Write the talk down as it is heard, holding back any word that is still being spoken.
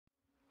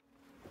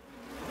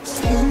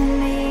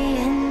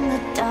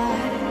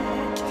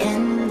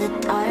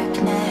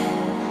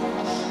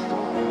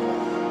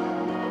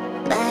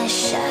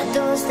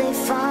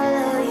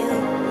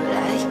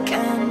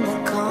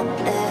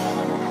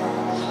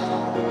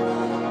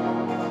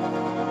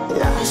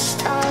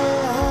Lost all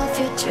of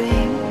your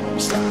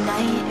dreams, the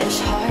night is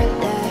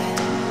harder.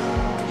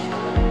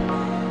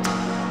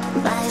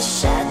 My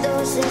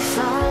shadows, they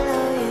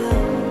follow you.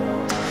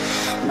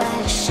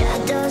 My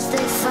shadows,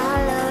 they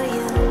follow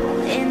you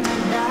in the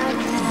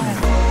darkness.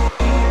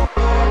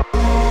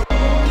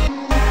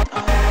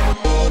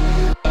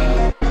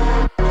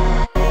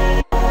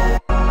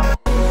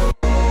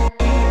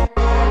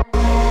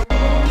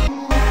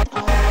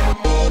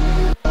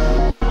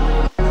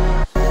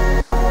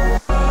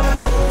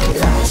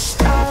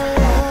 Lost all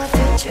of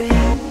your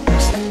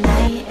dreams, the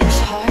night is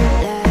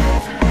harder.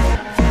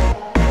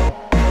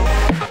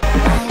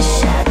 My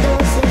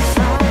shadows, they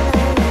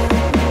follow you.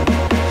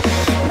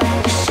 My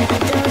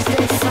shadows,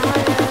 they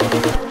follow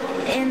you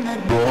in the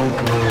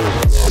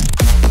darkness.